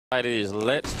It is.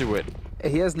 Let's do it.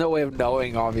 He has no way of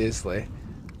knowing, obviously.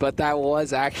 But that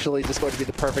was actually just going to be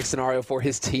the perfect scenario for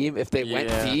his team if they went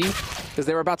B, because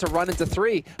they were about to run into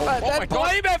 3. But then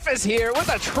blameF is here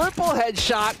with a triple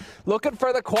headshot, looking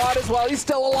for the quad as well. He's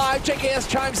still alive. JKS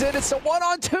chimes in. It's a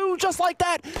 1-on-2, just like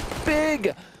that.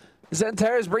 Big.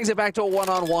 Xantares brings it back to a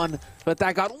 1-on-1, but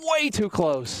that got way too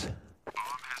close.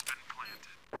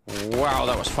 Wow,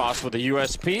 that was fast with the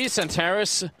USP.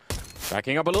 Xantares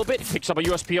backing up a little bit, picks up a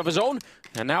USP of his own,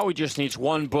 and now he just needs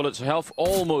 1 bullet to health.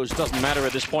 Almost doesn't matter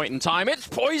at this point in time. It's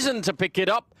Poison to pick it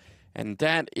up, and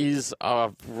that is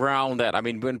around that. I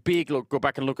mean, when Big go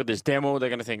back and look at this demo, they're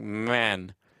going to think,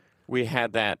 man, we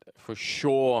had that for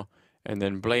sure. And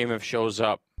then blameF shows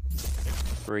up.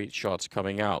 Great shots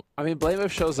coming out. I mean,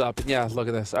 blameF shows up, and yeah, look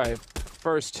at this. All right,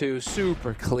 first 2,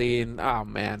 super clean. Oh,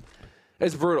 man.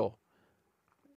 It's brutal.